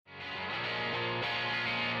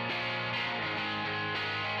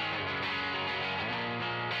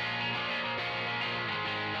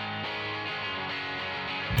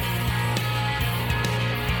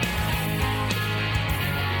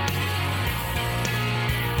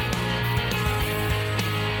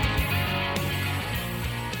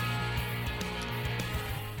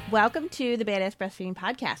Welcome to the Badass Breastfeeding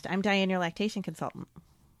Podcast. I'm Diane, your lactation consultant.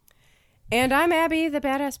 And I'm Abby, the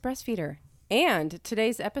Badass Breastfeeder. And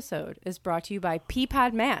today's episode is brought to you by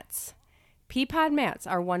Peapod Mats. Peapod Mats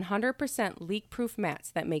are 100% leak-proof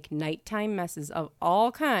mats that make nighttime messes of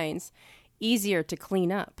all kinds easier to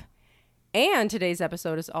clean up. And today's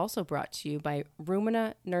episode is also brought to you by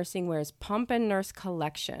Rumina Nursing Wear's Pump and Nurse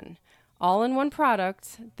Collection. All-in-one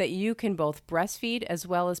product that you can both breastfeed as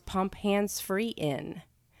well as pump hands-free in.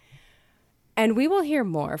 And we will hear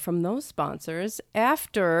more from those sponsors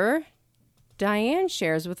after Diane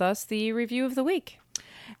shares with us the review of the week.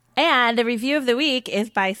 And the review of the week is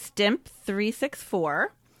by Stimp364.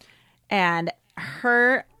 And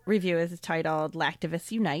her review is titled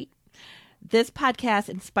Lactivists Unite. This podcast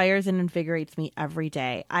inspires and invigorates me every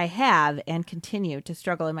day. I have and continue to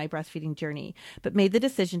struggle in my breastfeeding journey, but made the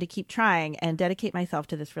decision to keep trying and dedicate myself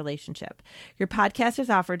to this relationship. Your podcast has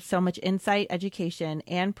offered so much insight, education,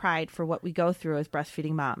 and pride for what we go through as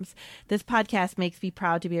breastfeeding moms. This podcast makes me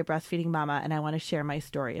proud to be a breastfeeding mama, and I want to share my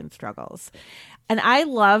story and struggles. And I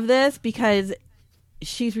love this because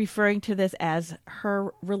she's referring to this as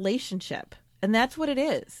her relationship. And that's what it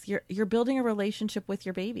is. You're building a relationship with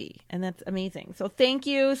your baby, and that's amazing. So thank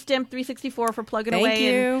you, Stimp364, for plugging away. Thank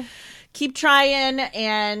you. And keep trying,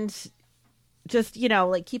 and just,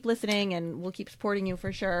 keep listening, and we'll keep supporting you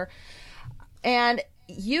for sure. And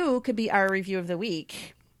you could be our review of the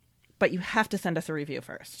week, but you have to send us a review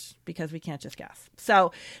first because we can't just guess.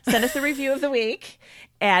 So send us a review of the week,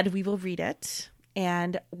 and we will read it,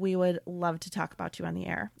 and we would love to talk about you on the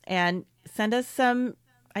air. And send us some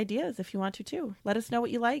ideas if you want to too. Let us know what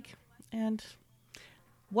you like. And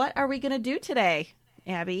what are we going to do today,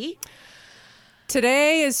 Abby?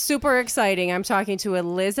 Today is super exciting. I'm talking to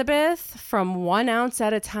Elizabeth from 1 Ounce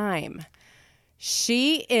at a Time.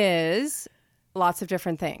 She is lots of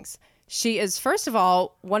different things. She is, first of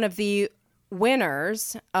all, one of the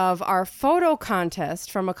winners of our photo contest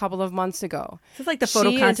from a couple of months ago. This is like the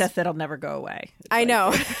photo contest that'll never go away. I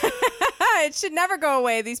know. It should never go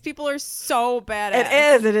away. These people are so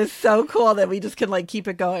badass. It is so cool that we just can keep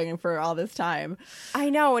it going for all this time. I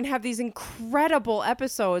know, and have these incredible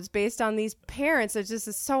episodes based on these parents. It just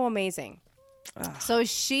is so amazing. Ugh. So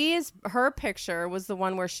her picture was the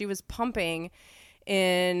one where she was pumping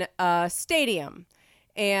in a stadium.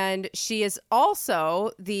 And she is also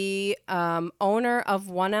the owner of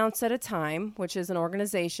 1 Ounce at a Time, which is an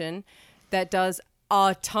organization that does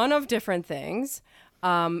a ton of different things.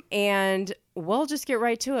 And we'll just get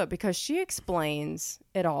right to it because she explains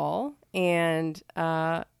it all. And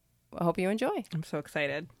I hope you enjoy. I'm so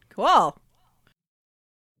excited. Cool.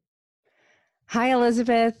 Hi,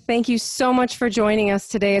 Elizabeth. Thank you so much for joining us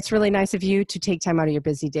today. It's really nice of you to take time out of your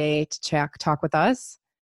busy day to talk with us.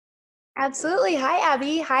 Absolutely. Hi,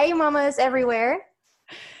 Abby. Hi, mamas everywhere.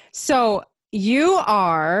 So you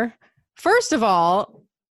are, first of all,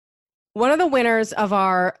 one of the winners of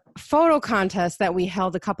our photo contest that we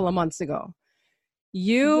held a couple of months ago.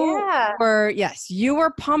 You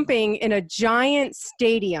were pumping in a giant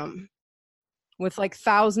stadium with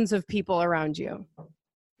thousands of people around you.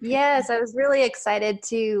 Yes, I was really excited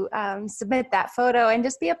to submit that photo and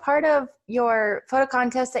just be a part of your photo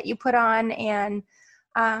contest that you put on. And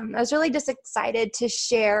I was really just excited to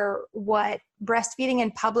share what breastfeeding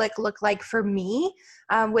in public looked like for me,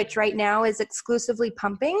 which right now is exclusively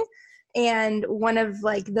pumping. And one of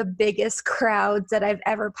the biggest crowds that I've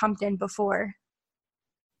ever pumped in before.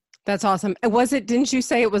 That's awesome. Didn't you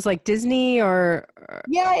say it was Disney or?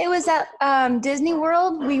 Yeah, it was at Disney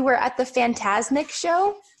World. We were at the Fantasmic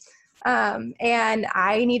show and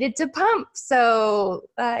I needed to pump. So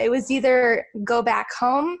it was either go back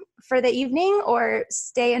home for the evening or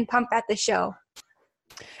stay and pump at the show.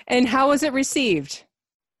 And how was it received?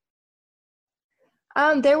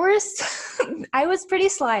 I was pretty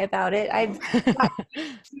sly about it. I've got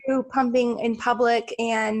pumping in public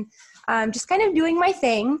and just kind of doing my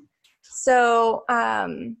thing. So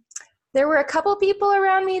there were a couple people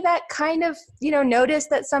around me that kind of, noticed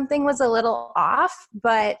that something was a little off,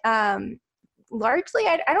 but largely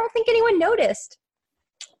I don't think anyone noticed.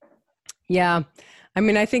 Yeah.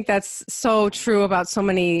 I think that's so true about so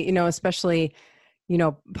many, especially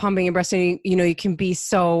pumping and breastfeeding, you can be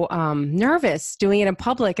so nervous doing it in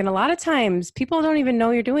public. And a lot of times people don't even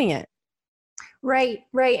know you're doing it. Right.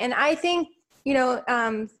 And I think,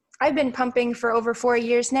 I've been pumping for over 4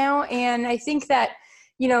 years now. And I think that,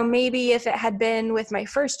 maybe if it had been with my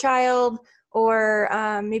first child or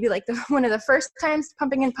maybe one of the first times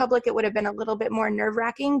pumping in public, it would have been a little bit more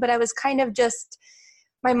nerve-wracking. But I was kind of just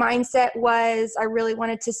my mindset was I really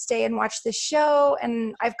wanted to stay and watch the show.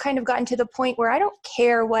 And I've kind of gotten to the point where I don't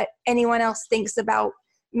care what anyone else thinks about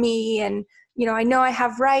me. And, I know I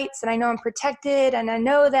have rights and I know I'm protected, and I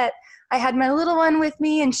know that I had my little one with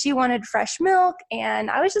me and she wanted fresh milk,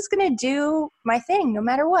 and I was just going to do my thing no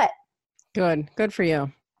matter what. Good for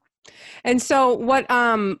you. And so what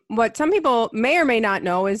some people may or may not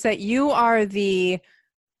know is that you are the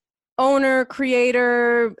owner,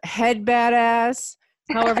 creator, head badass,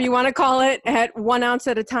 however you want to call it, at 1 ounce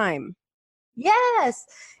at a time. Yes.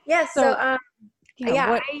 So,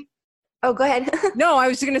 go ahead. No, I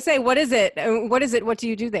was just going to say, what is it? What do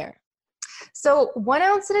you do there? So 1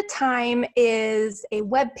 ounce at a time is a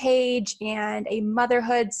web page and a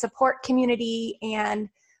motherhood support community and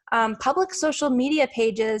public social media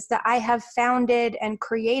pages that I have founded and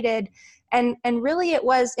created. And really it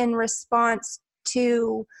was in response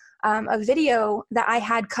to a video that I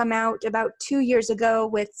had come out about 2 years ago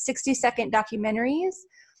with 60-second documentaries.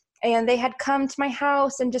 And they had come to my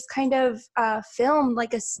house and just kind of filmed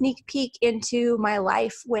like a sneak peek into my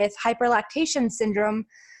life with hyperlactation syndrome.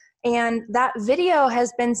 And that video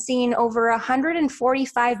has been seen over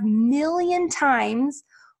 145 million times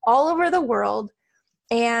all over the world.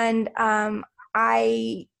 And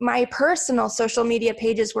my personal social media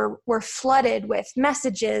pages were flooded with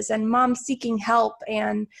messages and moms seeking help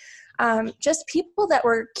and just people that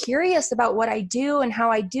were curious about what I do and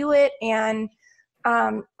how I do it. And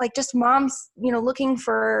like just moms, looking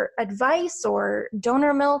for advice or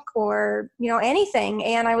donor milk or, anything.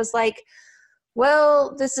 And I was like,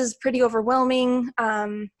 well, this is pretty overwhelming.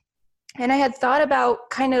 And I had thought about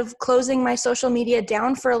kind of closing my social media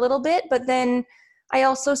down for a little bit, but then I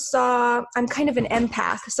also saw, I'm kind of an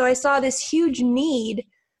empath. So I saw this huge need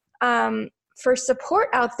for support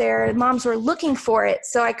out there. Moms were looking for it.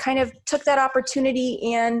 So I kind of took that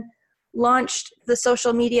opportunity and launched the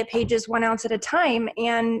social media pages 1 ounce at a time.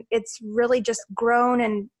 And it's really just grown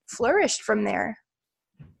and flourished from there.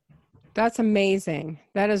 That's amazing.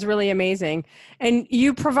 That is really amazing. And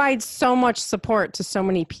you provide so much support to so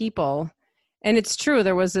many people. And it's true.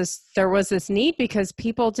 There was this need because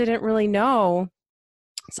people didn't really know.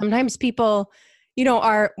 Sometimes people,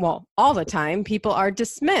 all the time, people are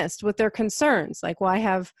dismissed with their concerns. Like, well, I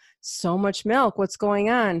have so much milk. What's going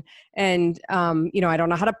on? And, I don't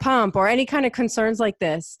know how to pump or any kind of concerns like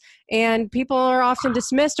this. And people are often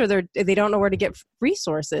dismissed or they don't know where to get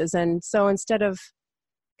resources. And so instead of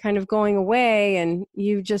kind of going away, and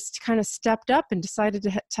you just kind of stepped up and decided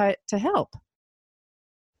to help.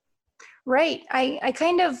 Right. I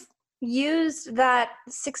kind of used that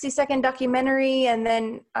 60-second documentary and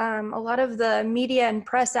then a lot of the media and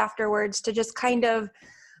press afterwards to just kind of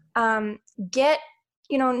get,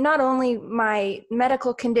 not only my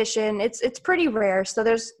medical condition, it's pretty rare. So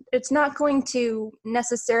it's not going to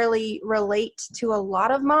necessarily relate to a lot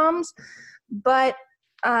of moms, but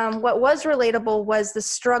what was relatable was the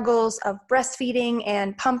struggles of breastfeeding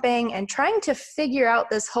and pumping and trying to figure out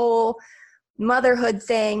this whole motherhood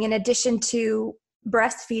thing in addition to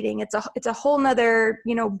breastfeeding. It's a whole nother,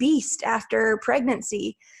 beast after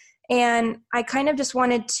pregnancy. And I kind of just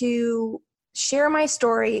wanted to share my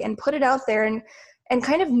story and put it out there and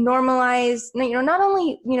kind of normalize, not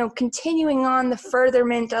only, continuing on the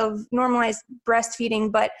furtherment of normalized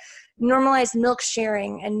breastfeeding, but normalized milk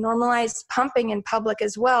sharing and normalized pumping in public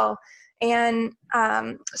as well. And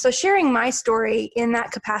so sharing my story in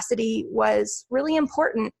that capacity was really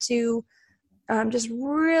important to just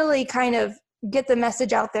really kind of get the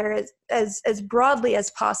message out there as broadly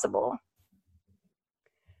as possible.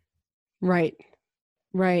 Right.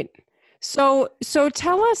 So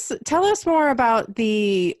tell us more about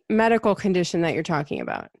the medical condition that you're talking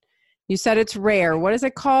about. You said it's rare. What is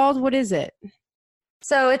it called? What is it?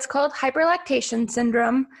 So it's called hyperlactation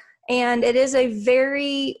syndrome, and it is a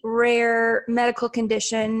very rare medical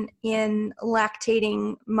condition in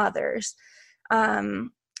lactating mothers.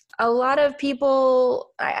 A lot of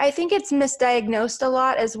people, I think it's misdiagnosed a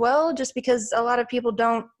lot as well, just because a lot of people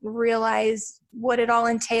don't realize what it all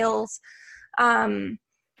entails.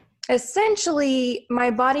 Essentially,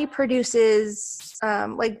 my body produces,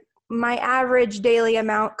 my average daily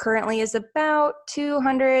amount currently is about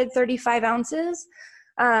 235 ounces.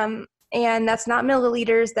 And that's not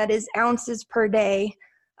milliliters, that is ounces per day.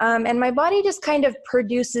 And my body just kind of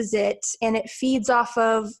produces it, and it feeds off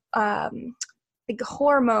of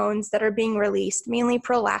hormones that are being released, mainly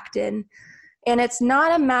prolactin. And it's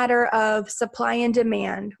not a matter of supply and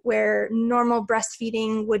demand, where normal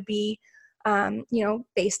breastfeeding would be,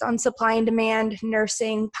 based on supply and demand,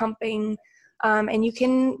 nursing, pumping, and you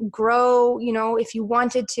can grow, if you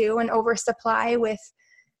wanted to, an oversupply with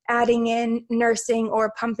adding in nursing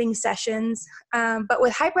or pumping sessions. But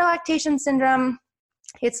with hyperlactation syndrome,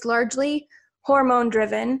 it's largely hormone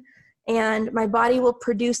driven. and my body will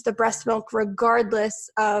produce the breast milk regardless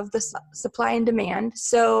of the supply and demand.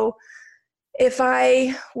 So if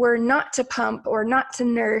I were not to pump or not to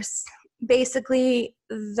nurse, basically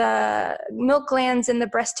the milk glands in the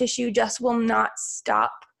breast tissue just will not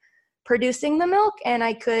stop producing the milk, and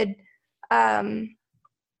I could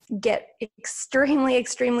get extremely,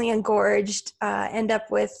 extremely engorged, end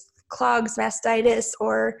up with clogs, mastitis,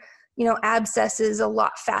 or, abscesses a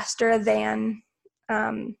lot faster than,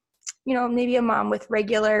 maybe a mom with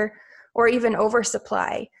regular or even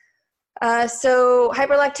oversupply. So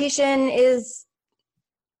hyperlactation is,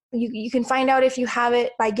 you can find out if you have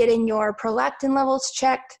it by getting your prolactin levels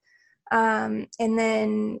checked. And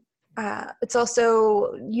then it's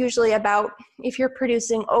also usually about if you're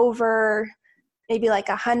producing over maybe like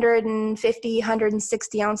 150,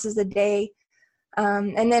 160 ounces a day.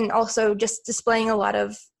 And then also just displaying a lot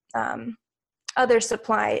of other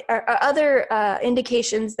supply or other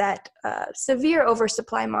indications that severe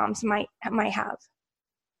oversupply moms might have.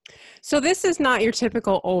 So this is not your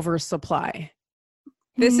typical oversupply.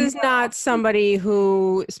 This is not somebody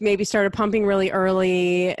who maybe started pumping really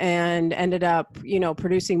early and ended up,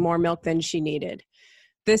 producing more milk than she needed.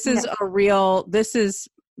 This is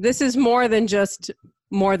this is more than just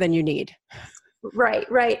more than you need. Right.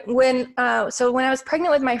 When I was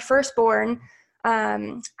pregnant with my firstborn,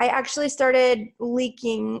 I actually started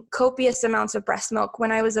leaking copious amounts of breast milk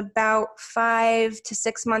when I was about 5 to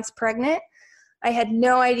 6 months pregnant. I had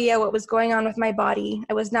no idea what was going on with my body.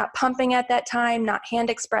 I was not pumping at that time, not hand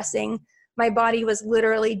expressing. My body was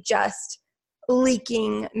literally just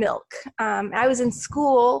leaking milk. I was in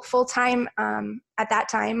school full-time at that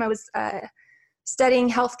time. I was studying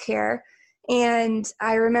healthcare, and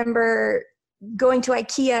I remember going to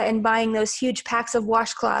IKEA and buying those huge packs of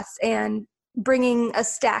washcloths and bringing a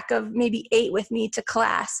stack of maybe 8 with me to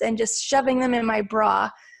class and just shoving them in my bra.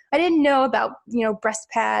 I didn't know about, breast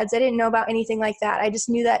pads. I didn't know about anything like that. I just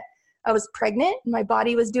knew that I was pregnant. My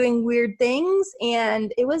body was doing weird things,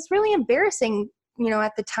 and it was really embarrassing,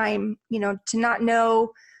 at the time, to not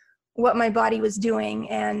know what my body was doing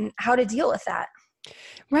and how to deal with that.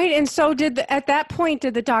 Right. And so at that point,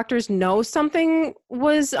 did the doctors know something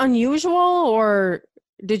was unusual, or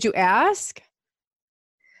did you ask?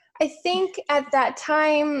 I think at that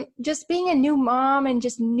time, just being a new mom and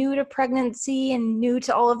just new to pregnancy and new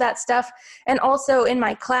to all of that stuff, and also in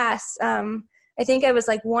my class, I think I was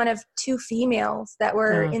like one of 2 females that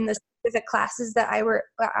were in the specific classes that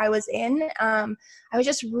I was in. I was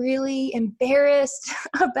just really embarrassed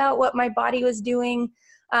about what my body was doing.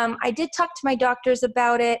 I did talk to my doctors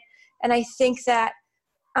about it, and I think that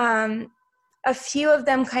a few of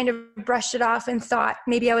them kind of brushed it off and thought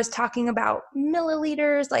maybe I was talking about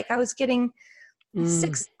milliliters, like I was getting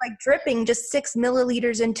 6, like dripping just 6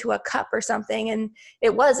 milliliters into a cup or something. And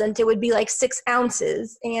it wasn't. It would be like 6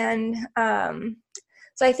 ounces. And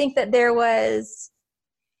so I think that there was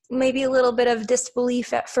maybe a little bit of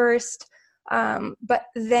disbelief at first. But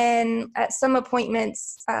then at some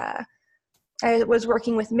appointments, I was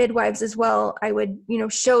working with midwives as well. I would,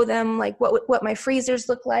 show them like what my freezers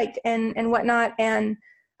look like and whatnot. And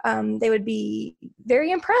they would be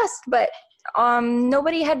very impressed, but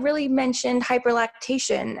nobody had really mentioned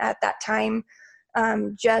hyperlactation at that time.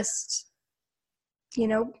 Just,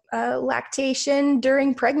 lactation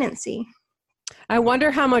during pregnancy. I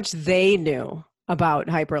wonder how much they knew about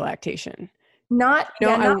hyperlactation. Not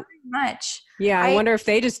very much. Yeah. I wonder if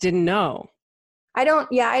they just didn't know. I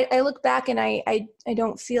look back and I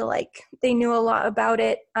don't feel like they knew a lot about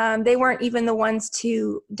it. They weren't even the ones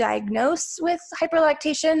to diagnose with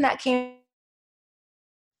hyperlactation. That came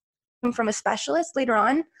from a specialist later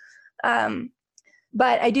on.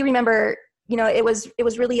 But I do remember, it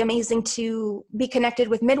was really amazing to be connected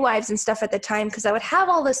with midwives and stuff at the time, because I would have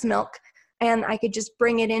all this milk and I could just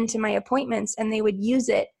bring it into my appointments and they would use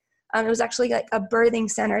it. It was actually like a birthing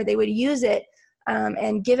center. They would use it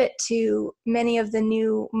and give it to many of the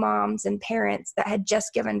new moms and parents that had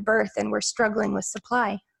just given birth and were struggling with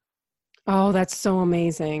supply. Oh, that's so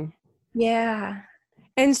amazing. Yeah.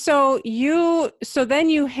 And so then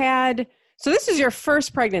you had, this is your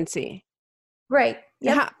first pregnancy. Right.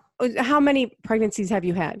 Yep. How many pregnancies have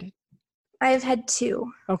you had? I've had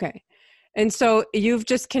 2. Okay. And so you've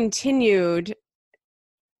just continued.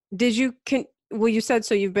 You said,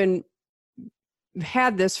 so you've been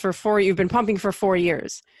had this you've been pumping for 4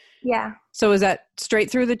 years. Yeah. So is that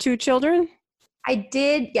straight through the 2 children? I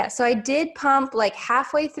did. Yeah. So I did pump like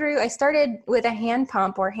halfway through. I started with a hand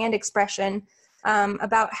pump or hand expression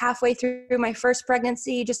about halfway through my first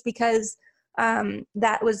pregnancy, just because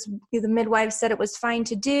that was, the midwife said it was fine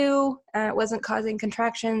to do. It wasn't causing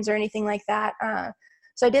contractions or anything like that.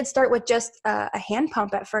 So I did start with just a hand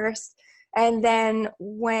pump at first. And then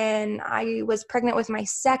when I was pregnant with my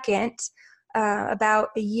second, about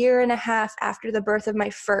a year and a half after the birth of my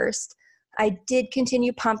first, I did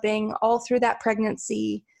continue pumping all through that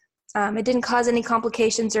pregnancy. It didn't cause any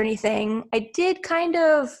complications or anything. I did kind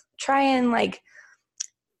of try and like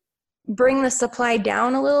bring the supply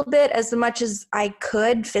down a little bit as much as I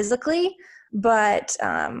could physically, but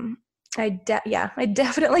I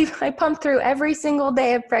definitely pumped through every single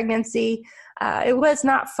day of pregnancy. It was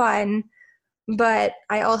not fun, but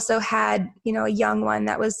I also had, a young one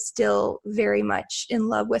that was still very much in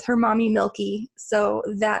love with her mommy Milky. So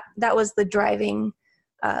that was the driving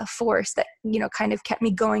force that, kind of kept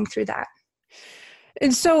me going through that.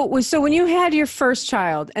 And so when you had your first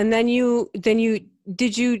child and then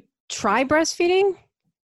did you try breastfeeding?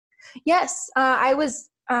 Yes. I was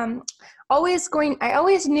I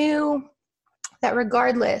always knew that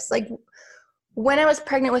regardless, like when I was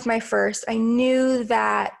pregnant with my first, I knew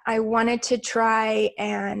that I wanted to try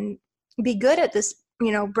and be good at this,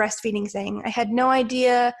 breastfeeding thing. I had no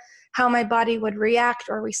idea how my body would react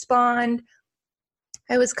or respond.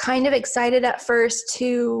 I was kind of excited at first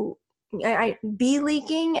to be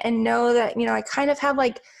leaking and know that, I kind of have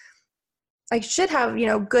I should have,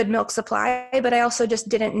 good milk supply, but I also just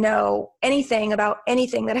didn't know anything about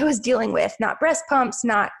anything that I was dealing with, not breast pumps,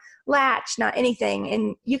 not latch, not anything.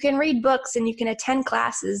 And you can read books and you can attend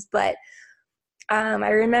classes, but I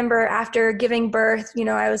remember after giving birth,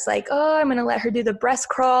 I was like, oh, I'm going to let her do the breast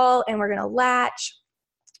crawl and we're going to latch.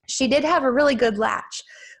 She did have a really good latch,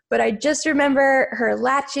 but I just remember her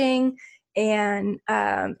latching and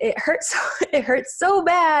it hurt so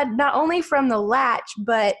bad, not only from the latch,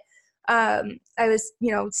 but I was,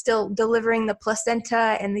 still delivering the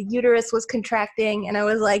placenta and the uterus was contracting. And I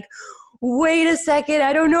was like, wait a second,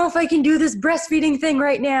 I don't know if I can do this breastfeeding thing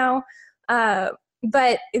right now.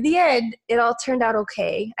 But in the end, it all turned out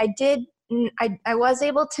okay. I was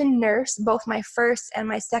able to nurse both my first and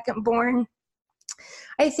my second born.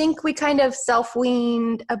 I think we kind of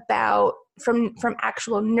self-weaned from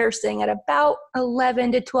actual nursing at about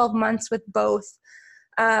 11 to 12 months with both.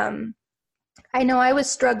 I know I was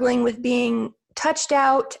struggling with being touched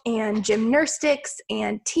out and gymnastics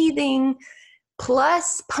and teething,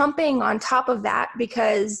 plus pumping on top of that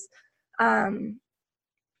because I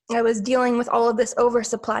was dealing with all of this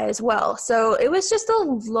oversupply as well. So it was just a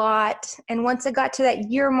lot. And once I got to that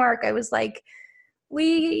year mark, I was like,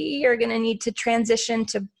 we are going to need to transition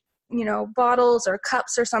to, bottles or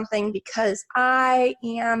cups or something because I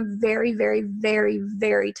am very, very, very,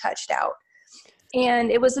 very touched out. And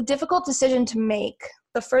it was a difficult decision to make.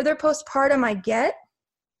 The further postpartum I get,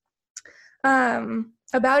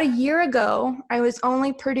 about a year ago, I was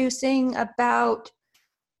only producing about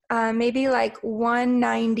maybe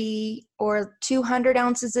 190 or 200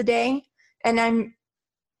 ounces a day. And I'm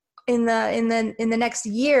in the next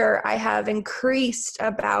year, I have increased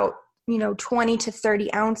about, 20 to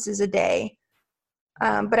 30 ounces a day.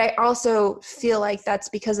 But I also feel like that's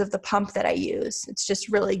because of the pump that I use. It's just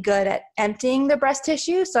really good at emptying the breast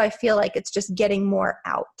tissue. So I feel like it's just getting more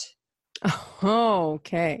out. Oh,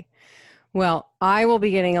 okay. Well, I will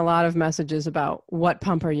be getting a lot of messages about what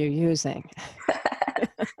pump are you using?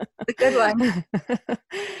 The good one.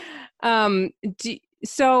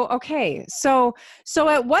 So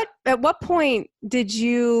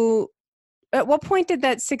at what point did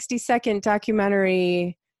that 60-second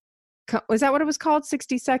documentary, was that what it was called?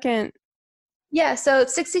 60-second? Yeah. So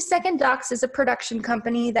 60 Second Docs is a production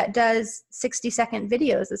company that does 60-second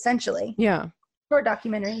videos, essentially. Yeah. Short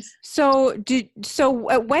documentaries. So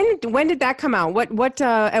when did that come out? What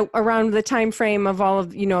around the time frame of all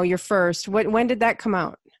of, your first, when did that come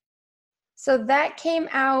out? So that came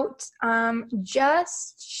out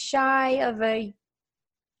just shy of a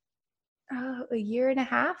year and a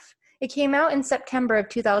half. It came out in September of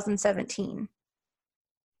 2017.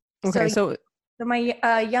 Okay, so my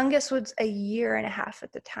youngest was a year and a half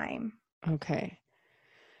at the time. Okay.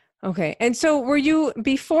 And so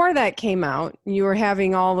before that came out, you were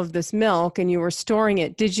having all of this milk and you were storing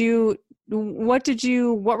it. What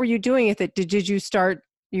were you doing with it?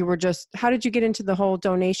 How did you get into the whole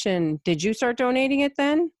donation? Did you start donating it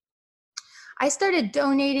then? I started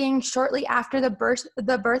donating shortly after the birth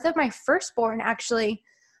of my firstborn, actually.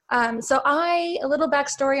 So a little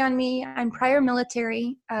backstory on me, I'm prior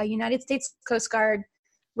military, United States Coast Guard,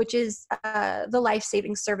 which is the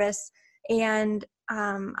life-saving service. And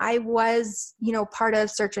I was, part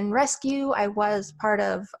of search and rescue. I was part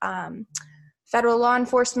of federal law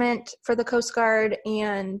enforcement for the Coast Guard.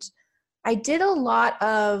 And I did a lot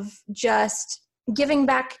of just giving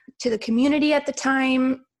back to the community at the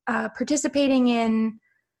time, participating in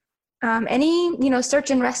any,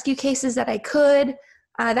 search and rescue cases that I could,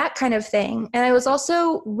 that kind of thing. And I was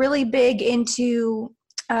also really big into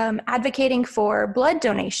advocating for blood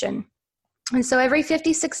donation. And so every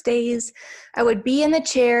 56 days, I would be in the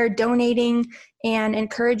chair donating and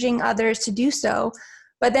encouraging others to do so.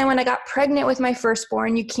 But then when I got pregnant with my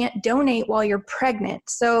firstborn, you can't donate while you're pregnant.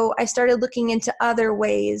 So I started looking into other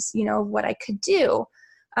ways, what I could do.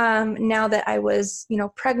 Now that I was,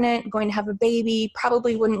 pregnant, going to have a baby,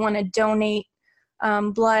 probably wouldn't want to donate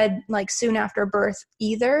blood like soon after birth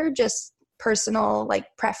either, just personal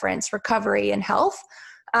preference, recovery, and health.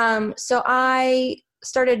 So I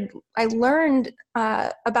learned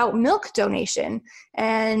about milk donation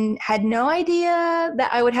and had no idea that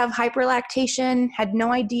I would have hyperlactation, had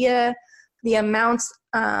no idea the amounts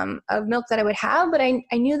of milk that I would have, but I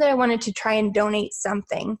knew that I wanted to try and donate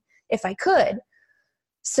something if I could.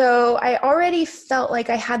 So I already felt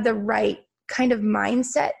like I had the right kind of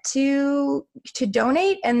mindset to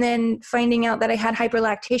donate, and then finding out that I had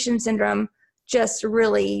hyperlactation syndrome just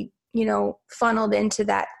really, funneled into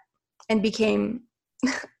that and became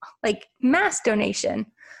mass donation.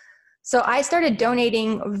 So I started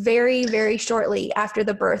donating very, very shortly after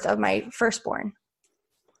the birth of my firstborn.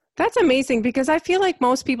 That's amazing, because I feel like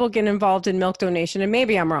most people get involved in milk donation, and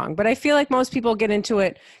maybe I'm wrong, but I feel like most people get into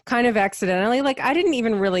it kind of accidentally. I didn't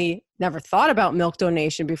even never thought about milk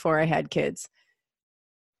donation before I had kids.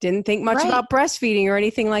 Didn't think much about breastfeeding or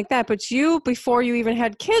anything like that. But you, before you even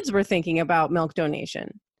had kids, were thinking about milk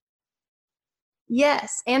donation.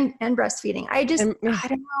 Yes, and breastfeeding. I don't know.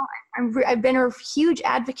 I've been a huge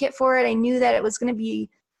advocate for it. I knew that it was going to be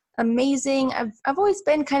amazing. I've always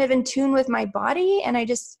been kind of in tune with my body, and I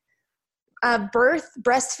just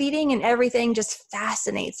breastfeeding and everything just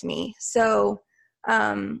fascinates me. So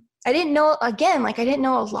I didn't know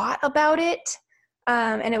a lot about it,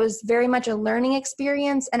 and it was very much a learning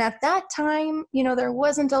experience. And at that time, there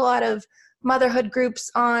wasn't a lot of motherhood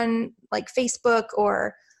groups on Facebook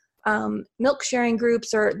or milk sharing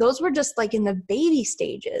groups, or those were just in the baby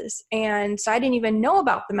stages. And so I didn't even know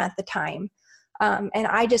about them at the time. And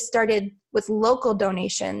I just started with local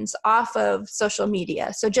donations off of social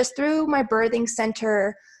media. So just through my birthing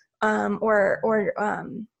center, or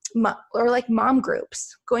mom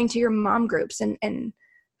groups, going to your mom groups and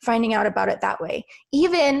finding out about it that way.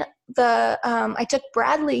 Even I took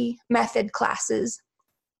Bradley method classes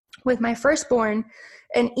with my firstborn.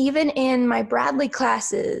 And even in my Bradley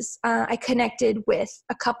classes, I connected with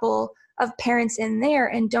a couple of parents in there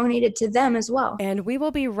and donated to them as well. And we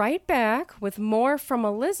will be right back with more from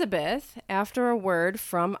Elizabeth after a word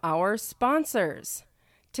from our sponsors.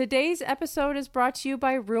 Today's episode is brought to you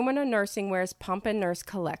by Rumina Nursing Wear's Pump and Nurse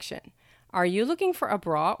Collection. Are you looking for a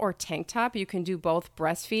bra or tank top you can do both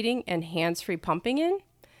breastfeeding and hands-free pumping in?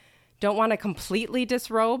 Don't want to completely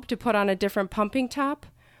disrobe to put on a different pumping top?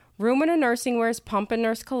 Rumina Nursing Wear's Pump and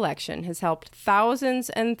Nurse Collection has helped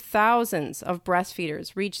thousands and thousands of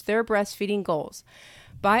breastfeeders reach their breastfeeding goals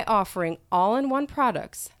by offering all-in-one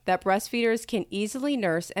products that breastfeeders can easily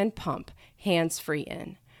nurse and pump hands-free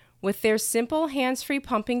in. With their simple hands-free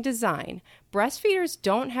pumping design, breastfeeders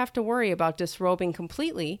don't have to worry about disrobing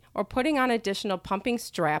completely or putting on additional pumping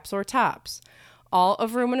straps or tops. All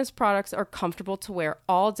of Rumina's products are comfortable to wear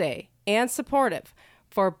all day and supportive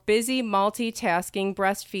for busy multitasking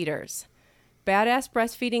breastfeeders. Badass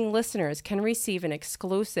Breastfeeding listeners can receive an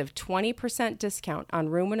exclusive 20% discount on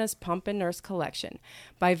Rumina's Pump and Nurse Collection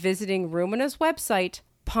by visiting Rumina's website,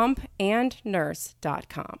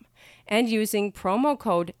 pumpandnurse.com, and using promo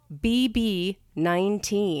code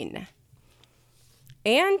BB19.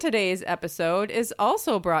 And today's episode is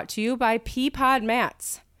also brought to you by Peapod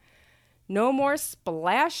Mats. No more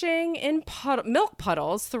splashing in milk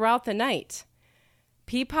puddles throughout the night.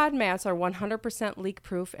 Peapod mats are 100%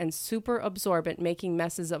 leak-proof and super absorbent, making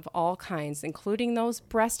messes of all kinds, including those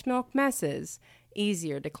breast milk messes,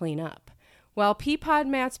 easier to clean up. While Peapod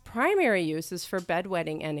mats' primary use is for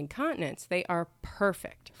bedwetting and incontinence, they are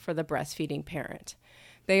perfect for the breastfeeding parent.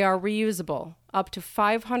 They are reusable, up to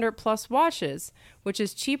 500 plus washes, which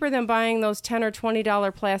is cheaper than buying those $10 or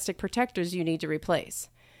 $20 plastic protectors you need to replace.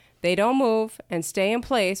 They don't move and stay in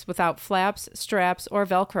place without flaps, straps, or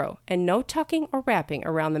Velcro, and no tucking or wrapping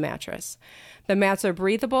around the mattress. The mats are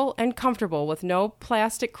breathable and comfortable with no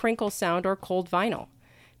plastic crinkle sound or cold vinyl.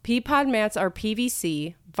 Peapod mats are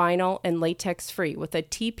PVC, vinyl, and latex-free with a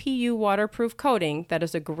TPU waterproof coating that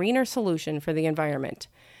is a greener solution for the environment.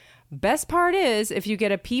 Best part is, if you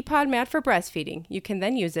get a Peapod mat for breastfeeding, you can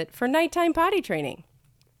then use it for nighttime potty training.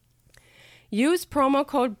 Use promo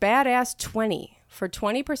code BADASS20 for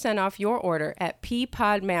 20% off your order at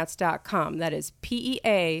peapodmats.com. That is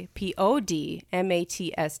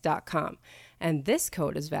peapodmats.com. And this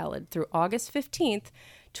code is valid through August 15th,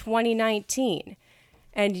 2019.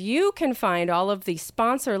 And you can find all of the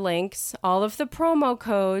sponsor links, all of the promo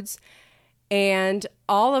codes, and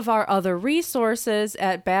all of our other resources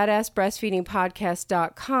at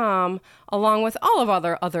badassbreastfeedingpodcast.com, along with all of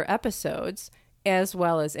our other episodes, as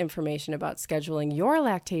well as information about scheduling your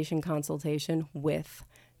lactation consultation with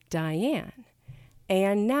Diane.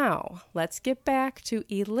 And now, let's get back to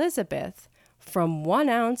Elizabeth from 1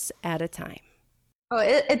 ounce at a time. Oh,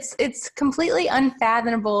 it's completely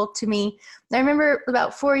unfathomable to me. I remember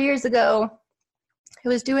about 4 years ago, I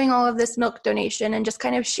was doing all of this milk donation and just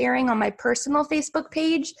kind of sharing on my personal Facebook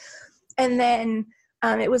page. And then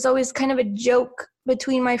it was always kind of a joke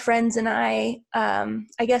between my friends and I.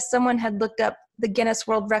 I guess someone had looked up the Guinness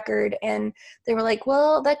World Record and they were like,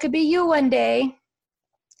 well, that could be you one day.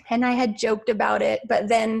 And I had joked about it. But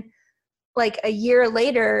then like a year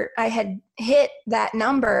later, I had hit that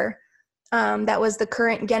number. That was the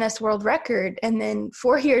current Guinness World Record. And then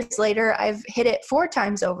 4 years later, I've hit it 4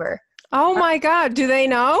 times over. Oh my God. Do they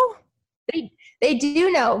know? They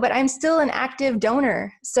do know, but I'm still an active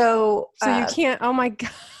donor. So you can't, oh my God.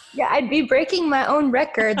 Yeah, I'd be breaking my own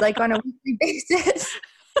record like on a weekly basis.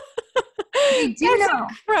 They do know.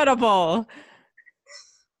 Incredible.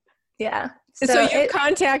 Yeah. So you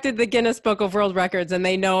contacted the Guinness Book of World Records and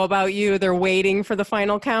they know about you. They're waiting for the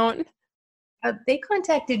final count. They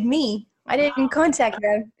contacted me. I didn't contact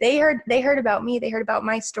them. They heard about me. They heard about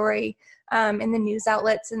my story in the news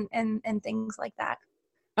outlets and things like that.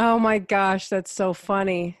 Oh my gosh, that's so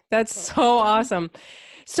funny. That's so awesome.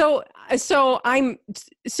 So I'm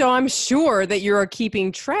sure that you're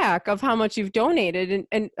keeping track of how much you've donated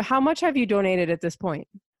and how much have you donated at this point?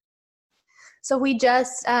 So we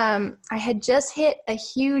just, I had just hit a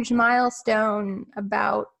huge milestone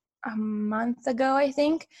about a month ago, I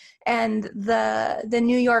think. And the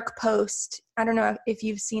New York Post, I don't know if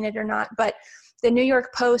you've seen it or not, but the New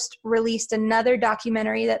York Post released another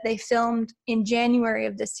documentary that they filmed in January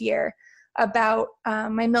of this year about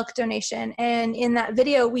my milk donation. And in that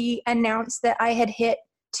video, we announced that I had hit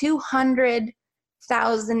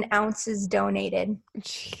 200,000 ounces donated.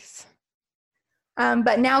 Jeez.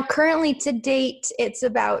 But now currently to date, it's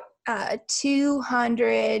about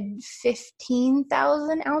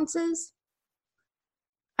 215,000 ounces.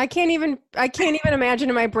 I can't even imagine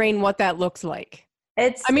in my brain what that looks like.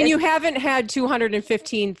 You haven't had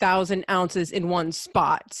 215,000 ounces in one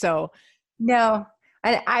spot. So no,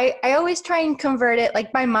 I always try and convert it.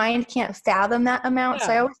 Like my mind can't fathom that amount. Yeah.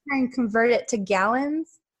 So I always try and convert it to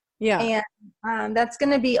gallons. Yeah. And that's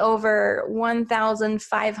going to be over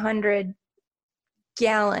 1,500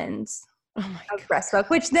 gallons of breast milk,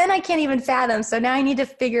 which then I can't even fathom. So now I need to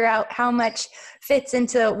figure out how much fits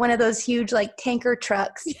into one of those huge like tanker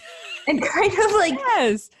trucks and kind of like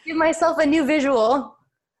give myself a new visual.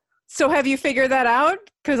 So have you figured that out?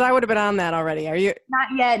 Because I would have been on that already. Are you? Not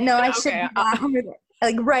yet. No, I should be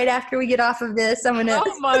like right after we get off of this. I'm going to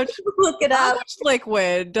look it up. How much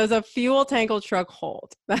liquid does a fuel tanker truck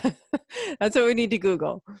hold? That's what we need to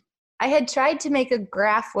Google. I had tried to make a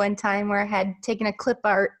graph one time where I had taken a clip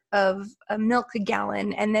art of a milk a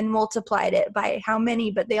gallon and then multiplied it by how many,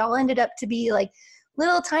 but they all ended up to be like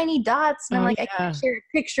little tiny dots. And I'm like, I can't share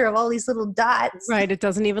a picture of all these little dots. Right. It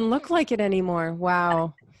doesn't even look like it anymore.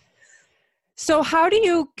 Wow. So how do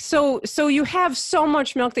you, so you have so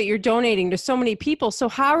much milk that you're donating to so many people. So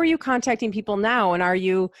how are you contacting people now? And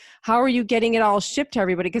how are you getting it all shipped to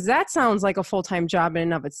everybody? Because that sounds like a full-time job in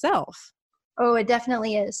and of itself. Oh, it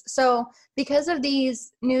definitely is. So because of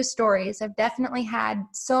these news stories, I've definitely had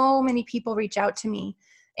so many people reach out to me.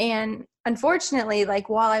 And unfortunately, like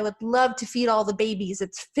while I would love to feed all the babies,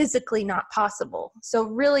 it's physically not possible. So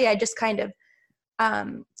really, I just kind of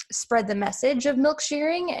spread the message of milk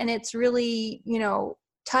sharing, and it's really,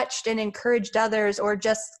 touched and encouraged others, or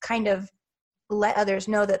just kind of let others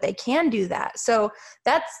know that they can do that. So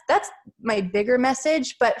that's my bigger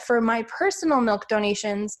message. But for my personal milk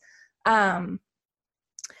donations,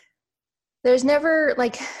 there's never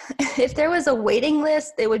like, if there was a waiting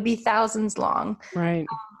list, it would be thousands long. Right.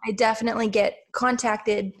 I definitely get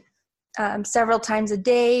contacted several times a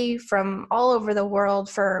day from all over the world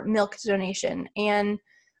for milk donation. And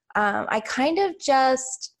I kind of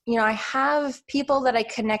just, I have people that I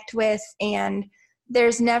connect with, and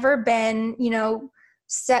there's never been,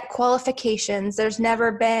 set qualifications. There's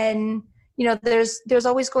never been, there's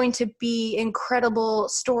always going to be incredible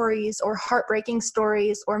stories or heartbreaking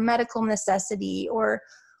stories or medical necessity or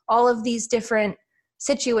all of these different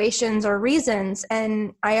situations or reasons.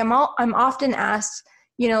 And I'm often asked,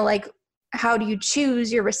 like, how do you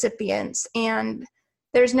choose your recipients? And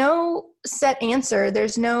there's no set answer.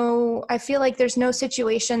 I feel like there's no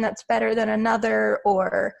situation that's better than another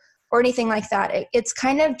or anything like that. It's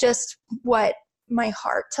kind of just what my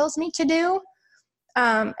heart tells me to do.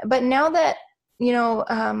 But now that,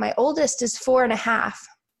 my oldest is 4.5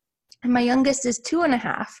 and my youngest is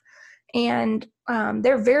 2.5, and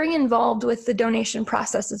they're very involved with the donation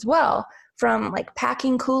process as well, from like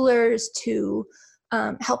packing coolers to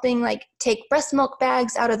helping like take breast milk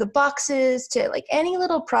bags out of the boxes to like any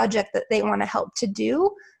little project that they want to help to do.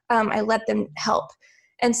 I let them help.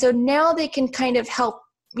 And so now they can kind of help,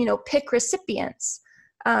 pick recipients.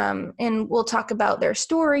 And we'll talk about their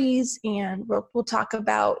stories, and we'll talk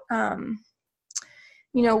about,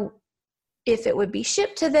 if it would be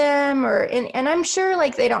shipped to them and I'm sure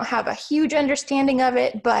like they don't have a huge understanding of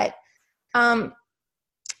it, but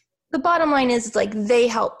the bottom line is like they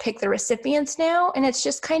help pick the recipients now. And it's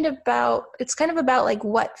just kind of about like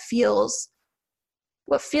what feels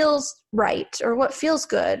right or what feels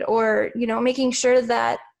good, or, making sure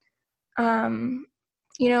that,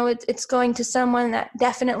 it's going to someone that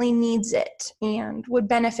definitely needs it and would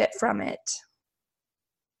benefit from it.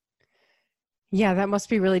 Yeah, that must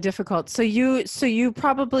be really difficult. So you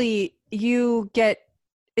probably,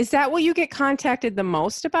 is that what you get contacted the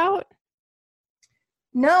most about?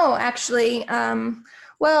 No, actually.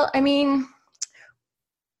 Well, I mean,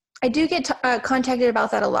 I do get contacted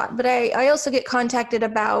about that a lot, but I also get contacted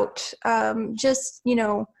about just,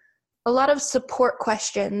 a lot of support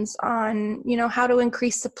questions on, how to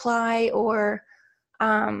increase supply, or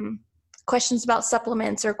questions about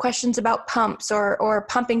supplements, or questions about pumps or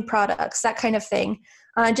pumping products, that kind of thing.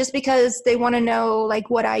 Just because they want to know like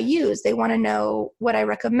what I use, they want to know what I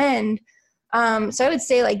recommend. So I would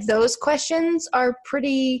say like those questions are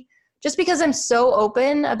pretty, just because I'm so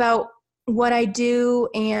open about what I do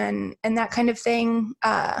and that kind of thing.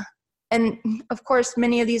 And of course,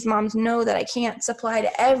 many of these moms know that I can't supply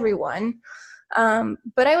to everyone.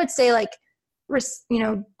 But I would say like,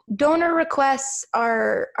 donor requests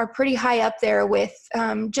are pretty high up there with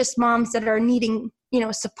just moms that are needing,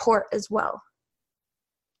 support as well.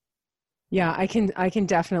 Yeah, I can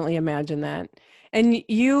definitely imagine that. And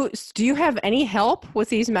do you have any help with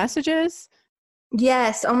these messages?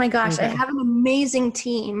 Yes. Oh my gosh. Okay. I have an amazing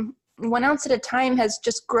team. 1 ounce at a time has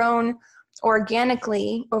just grown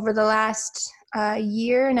organically over the last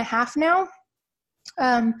year and a half now.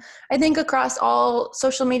 I think across all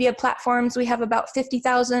social media platforms, we have about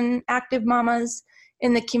 50,000 active mamas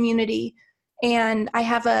in the community. And I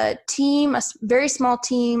have a team, a very small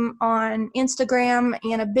team on Instagram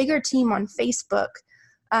and a bigger team on Facebook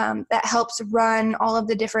that helps run all of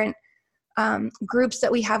the different groups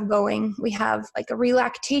that we have going. We have like a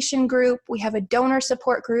relactation group, we have a donor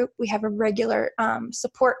support group, we have a regular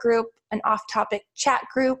support group, an off-topic chat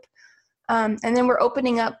group, and then we're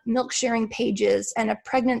opening up milk sharing pages and a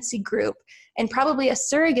pregnancy group and probably a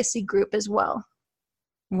surrogacy group as well.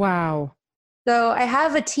 Wow. So I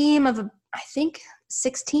have a team of, I think,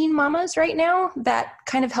 16 mamas right now that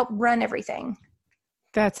kind of help run everything.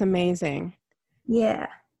 That's amazing. Yeah.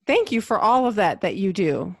 Thank you for all of that you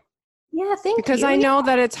do. Yeah, thank you. Because I know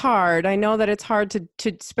that it's hard. I know that it's hard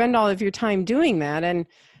to spend all of your time doing that. And,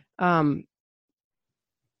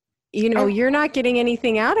 you're not getting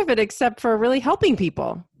anything out of it except for really helping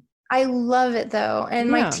people. I love it though. And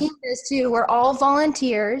my team is too. We're all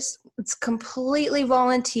volunteers. It's completely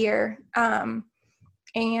volunteer.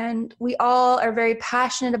 And we all are very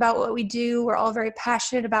passionate about what we do. We're all very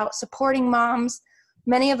passionate about supporting moms.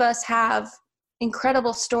 Many of us have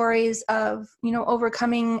incredible stories of,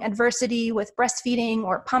 overcoming adversity with breastfeeding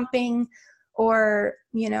or pumping, or,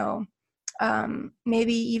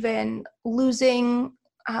 maybe even losing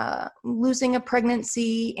a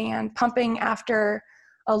pregnancy and pumping after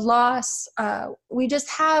a loss. We just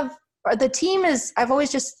have, the team is, I've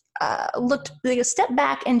always just like a step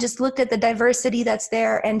back and just looked at the diversity that's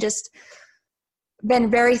there and just been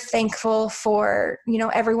very thankful for,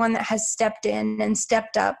 everyone that has stepped in and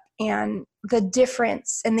stepped up, and the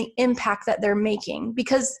difference and the impact that they're making.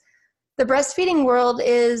 Because the breastfeeding world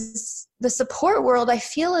the support world, I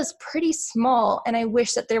feel, is pretty small, and I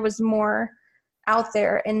wish that there was more out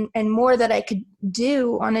there and more that I could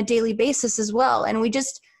do on a daily basis as well. And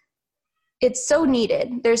it's so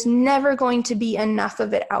needed. There's never going to be enough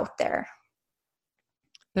of it out there.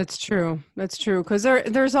 That's true. That's true. Because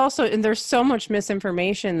there's also, and there's so much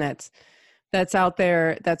misinformation that's out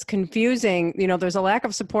there that's confusing. There's a lack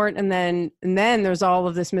of support, and then there's all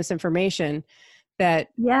of this misinformation that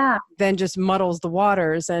then just muddles the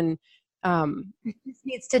waters. And It just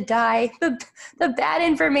needs to die. The bad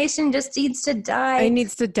information just needs to die. It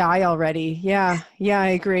needs to die already. Yeah. I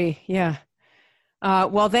agree. Yeah.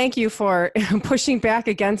 Well, thank you for pushing back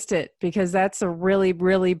against it, because that's a really,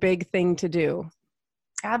 really big thing to do.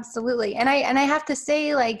 Absolutely. And I have to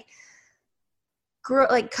say, like,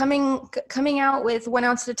 coming out with 1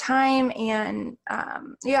 ounce at a time. And,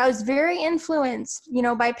 I was very influenced,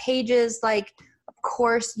 by pages like, of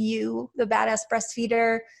course, you, the Badass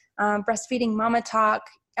Breastfeeder, Breastfeeding Mama Talk,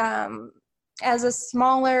 as a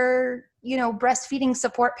smaller, breastfeeding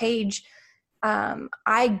support page.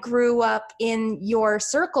 I grew up in your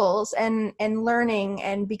circles and learning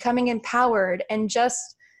and becoming empowered, and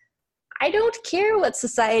just, I don't care what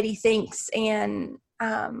society thinks, and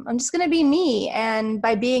I'm just going to be me. And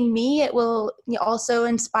by being me, it will also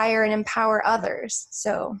inspire and empower others.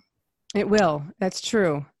 So it will. That's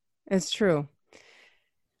true. It's true.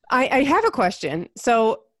 I have a question.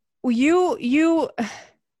 So you,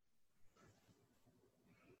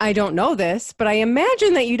 I don't know this, but I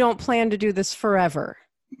imagine that you don't plan to do this forever,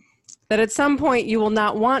 that at some point you will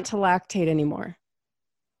not want to lactate anymore.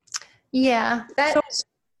 Yeah.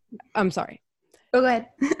 I'm sorry. Oh, go ahead.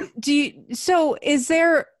 Is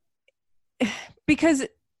there, because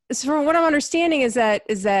from what I'm understanding is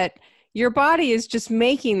that your body is just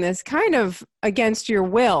making this kind of against your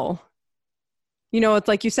will. It's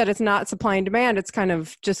like you said, it's not supply and demand. It's kind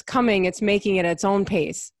of just coming, it's making it its own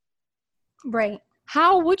pace. Right.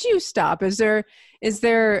 How would you stop? Is there,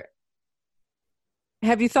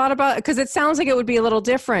 have you thought about, because it sounds like it would be a little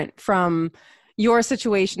different from your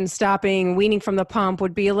situation. Stopping, weaning from the pump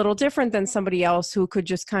would be a little different than somebody else who could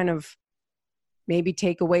just kind of maybe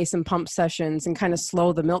take away some pump sessions and kind of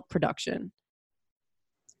slow the milk production.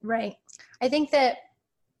 Right. I think that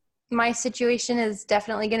my situation is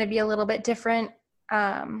definitely going to be a little bit different.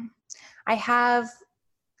 I have,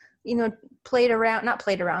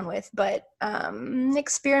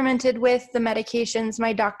 experimented with the medications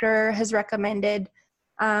my doctor has recommended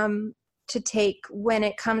to take when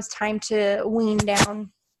it comes time to wean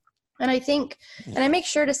down. And I think, and I make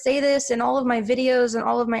sure to say this in all of my videos and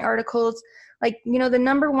all of my articles, like, the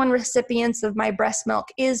number one recipients of my breast milk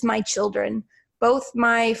is my children. Both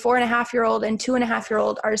my 4.5-year-old and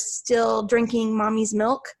 2.5-year-old are still drinking mommy's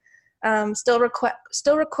milk, still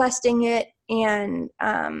requesting it. And,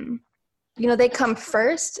 they come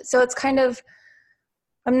first. So it's kind of,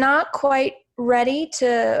 I'm not quite ready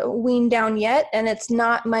to wean down yet. And it's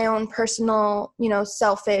not my own personal,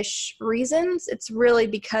 selfish reasons. It's really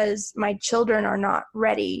because my children are not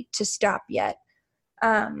ready to stop yet.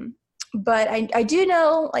 But I do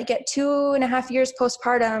know, like, at 2.5 years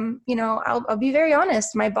postpartum, I'll be very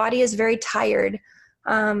honest, my body is very tired.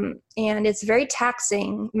 And it's very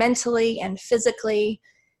taxing mentally and physically.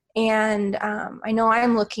 And I know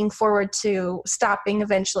I'm looking forward to stopping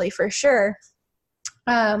eventually for sure.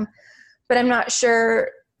 But I'm not sure,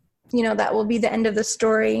 that will be the end of the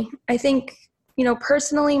story. I think,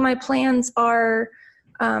 personally, my plans are,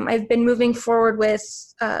 I've been moving forward with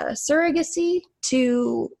surrogacy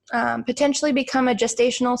to potentially become a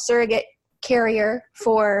gestational surrogate carrier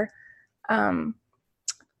for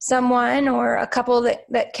someone or a couple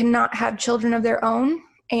that cannot have children of their own.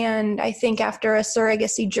 And I think after a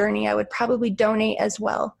surrogacy journey, I would probably donate as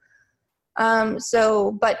well.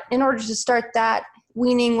 But in order to start that,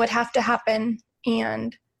 weaning would have to happen,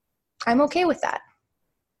 and I'm okay with that.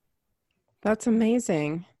 That's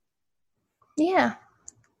amazing. Yeah.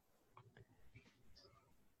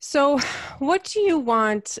 So what do you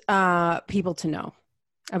want people to know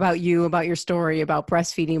about you, about your story, about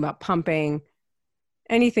breastfeeding, about pumping,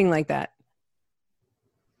 anything like that?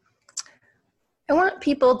 I want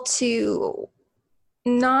people to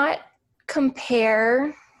not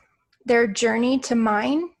compare their journey to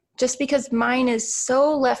mine, just because mine is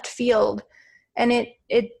so left field, and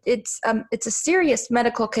it's a serious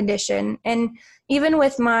medical condition. And even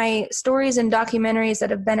with my stories and documentaries that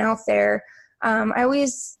have been out there, I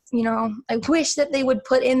always, I wish that they would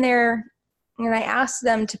put in there, and I ask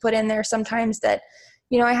them to put in there sometimes that,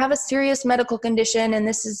 I have a serious medical condition and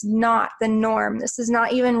this is not the norm. This is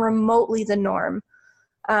not even remotely the norm.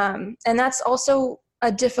 And that's also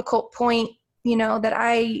a difficult point, that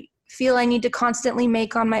I feel I need to constantly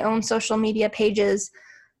make on my own social media pages,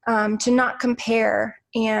 to not compare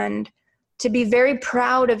and to be very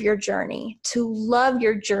proud of your journey, to love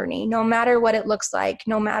your journey, no matter what it looks like,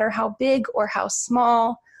 no matter how big or how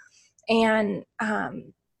small. And,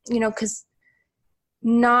 because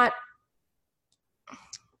not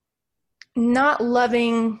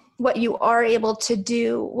loving what you are able to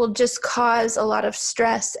do will just cause a lot of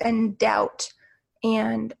stress and doubt.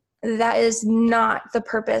 And that is not the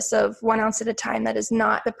purpose of 1 ounce at a time. That is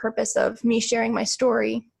not the purpose of me sharing my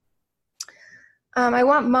story. I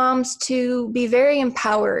want moms to be very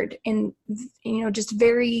empowered and, just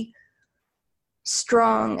very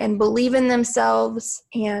strong and believe in themselves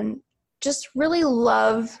and just really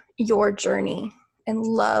love your journey and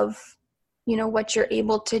love, what you're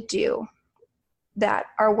able to do. That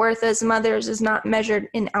our worth as mothers is not measured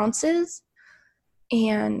in ounces.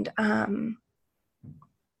 And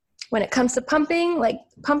when it comes to pumping,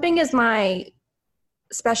 pumping is my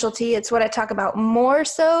specialty. It's what I talk about more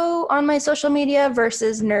so on my social media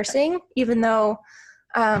versus nursing, even though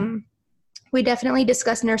we definitely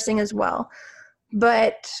discuss nursing as well.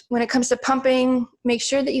 But when it comes to pumping, make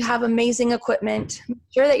sure that you have amazing equipment. Make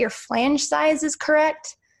sure that your flange size is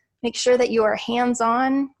correct. Make sure that you are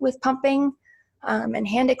hands-on with pumping and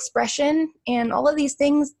hand expression. And all of these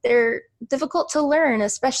things, they're difficult to learn,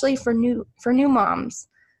 especially for new moms.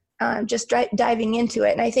 Just diving into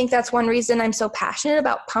it. And I think that's one reason I'm so passionate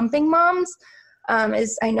about pumping moms,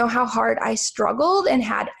 is I know how hard I struggled and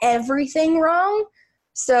had everything wrong.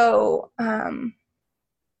 So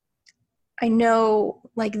I know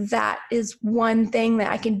that is one thing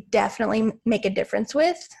that I can definitely make a difference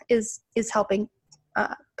with is helping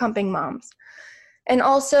pumping moms. And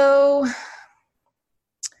also,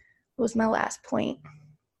 what was my last point?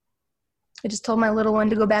 I just told my little one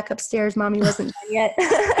to go back upstairs. Mommy wasn't done yet.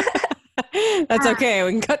 That's okay.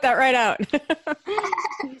 We can cut that right out.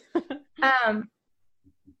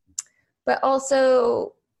 But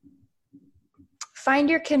also find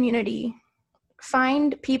your community.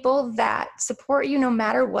 Find people that support you no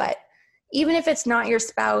matter what. Even if it's not your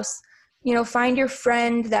spouse, find your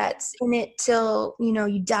friend that's in it till,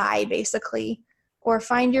 you die basically. Or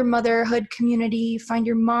find your motherhood community, find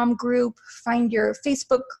your mom group, find your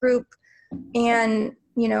Facebook group, and,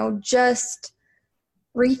 just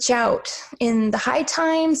reach out in the high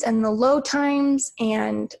times and the low times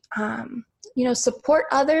and, support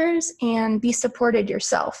others and be supported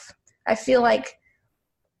yourself. I feel like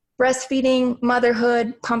breastfeeding,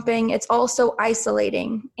 motherhood, pumping, it's also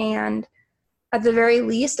isolating. And at the very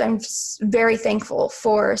least, I'm very thankful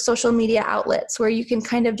for social media outlets where you can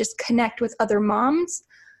kind of just connect with other moms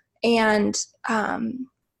and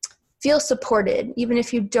feel supported, even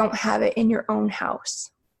if you don't have it in your own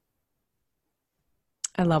house.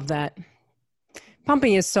 I love that.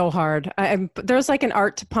 Pumping is so hard. There's an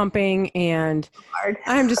art to pumping, and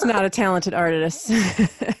I'm just not a talented artist.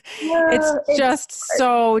 It's just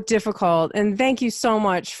so difficult. And thank you so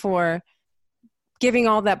much for giving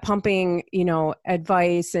all that pumping,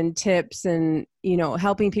 advice and tips and,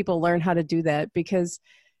 helping people learn how to do that. Because,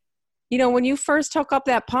 when you first hook up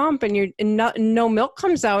that pump and no milk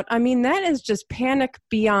comes out, that is just panic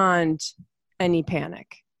beyond any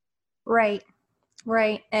panic. Right.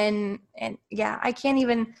 Right. And yeah,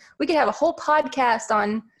 we could have a whole podcast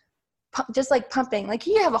on just pumping.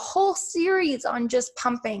 You have a whole series on just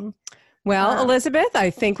pumping. Well, Elizabeth,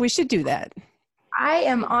 I think we should do that. I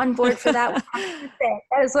am on board for that.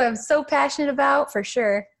 That is what I'm so passionate about, for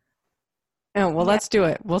sure. Oh, well, Let's do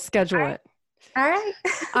it. We'll schedule it. All right.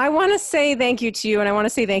 I want to say thank you to you, and I want to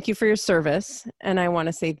say thank you for your service, and I want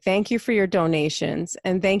to say thank you for your donations,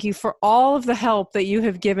 and thank you for all of the help that you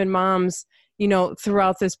have given moms,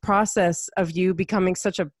 throughout this process of you becoming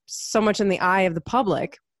so much in the eye of the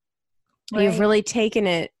public. Right. You've really taken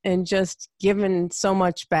it and just given so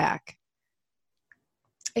much back.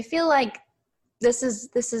 I feel like this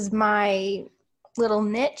is my little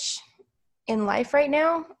niche in life right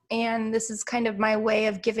now. And this is kind of my way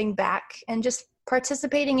of giving back and just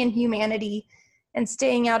participating in humanity and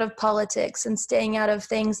staying out of politics and staying out of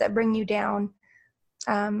things that bring you down.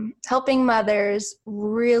 Helping mothers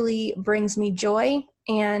really brings me joy,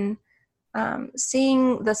 and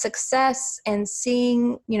seeing the success and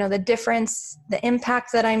seeing, the difference, the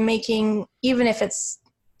impact that I'm making, even if it's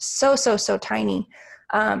so tiny,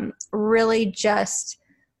 really just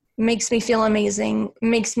makes me feel amazing,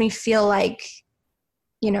 makes me feel like,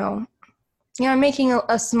 I'm making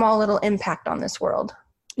a small little impact on this world.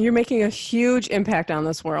 You're making a huge impact on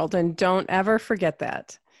this world, and don't ever forget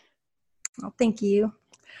that. Well, thank you.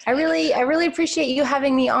 I really appreciate you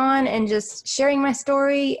having me on and just sharing my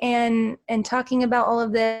story and talking about all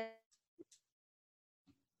of this.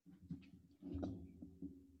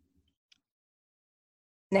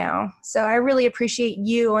 Now. So I really appreciate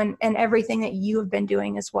you and everything that you have been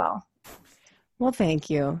doing as well. Well, thank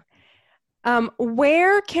you.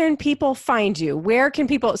 Where can people find you?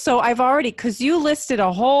 So I've already, because you listed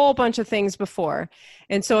a whole bunch of things before.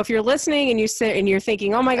 And so if you're listening and you're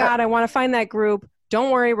thinking, oh my God, I want to find that group,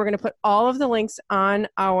 don't worry. We're going to put all of the links on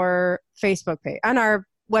our Facebook page, on our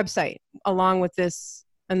website along with this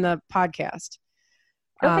and the podcast.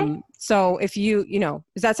 Okay. So if you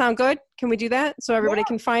does that sound good? Can we do that so everybody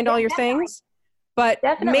can find all your things? But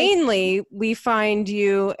Definitely. mainly we find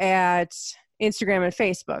you at Instagram and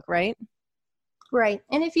Facebook, right? Right.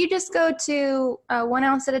 And if you just go to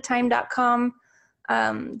oneounceatatime.com,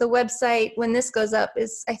 the website, when this goes up,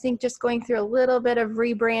 is, I think, just going through a little bit of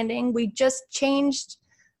rebranding. We just changed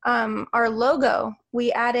our logo.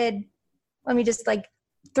 We added, let me just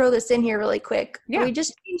throw this in here really quick. Yeah. We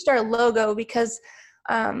just changed our logo because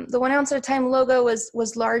the 1 ounce at a time logo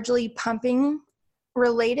was largely pumping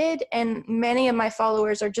related, and many of my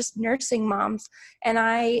followers are just nursing moms. And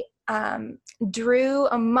I drew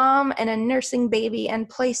a mom and a nursing baby and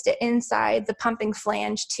placed it inside the pumping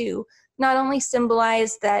flange to not only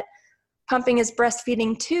symbolize that pumping is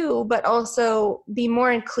breastfeeding too, but also be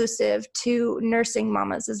more inclusive to nursing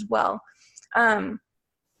mamas as well.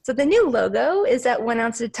 So the new logo is at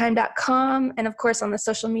oneounceatatime.com, and of course on the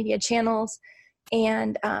social media channels.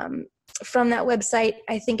 And from that website,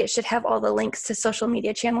 I think it should have all the links to social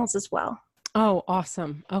media channels as well. Oh,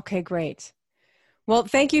 awesome. Okay, great. Well,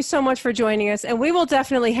 thank you so much for joining us. And we will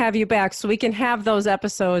definitely have you back so we can have those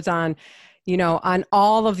episodes on, on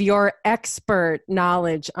all of your expert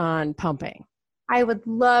knowledge on pumping. I would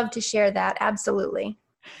love to share that. Absolutely.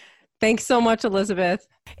 Thanks so much, Elizabeth.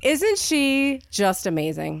 Isn't she just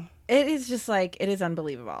amazing? It is just it is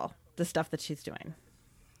unbelievable, the stuff that she's doing.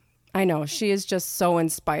 I know. She is just so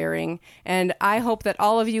inspiring. And I hope that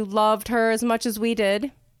all of you loved her as much as we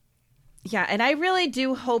did. Yeah, and I really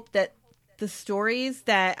do hope that the stories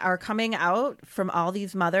that are coming out from all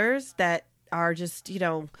these mothers that are just,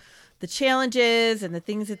 the challenges and the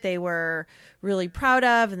things that they were really proud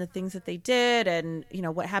of and the things that they did and,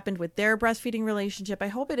 what happened with their breastfeeding relationship. I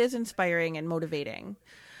hope it is inspiring and motivating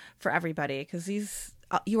for everybody because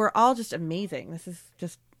you are all just amazing. This is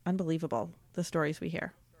just unbelievable, the stories we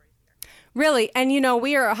hear. Really. And,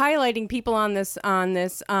 we are highlighting people on this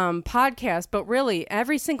podcast, but really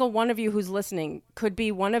every single one of you who's listening could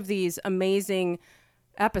be one of these amazing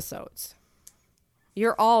episodes.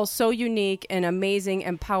 You're all so unique and amazing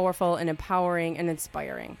and powerful and empowering and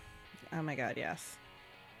inspiring. Oh, my God. Yes.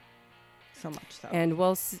 So much so. And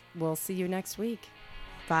we'll see you next week.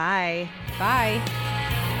 Bye. Bye.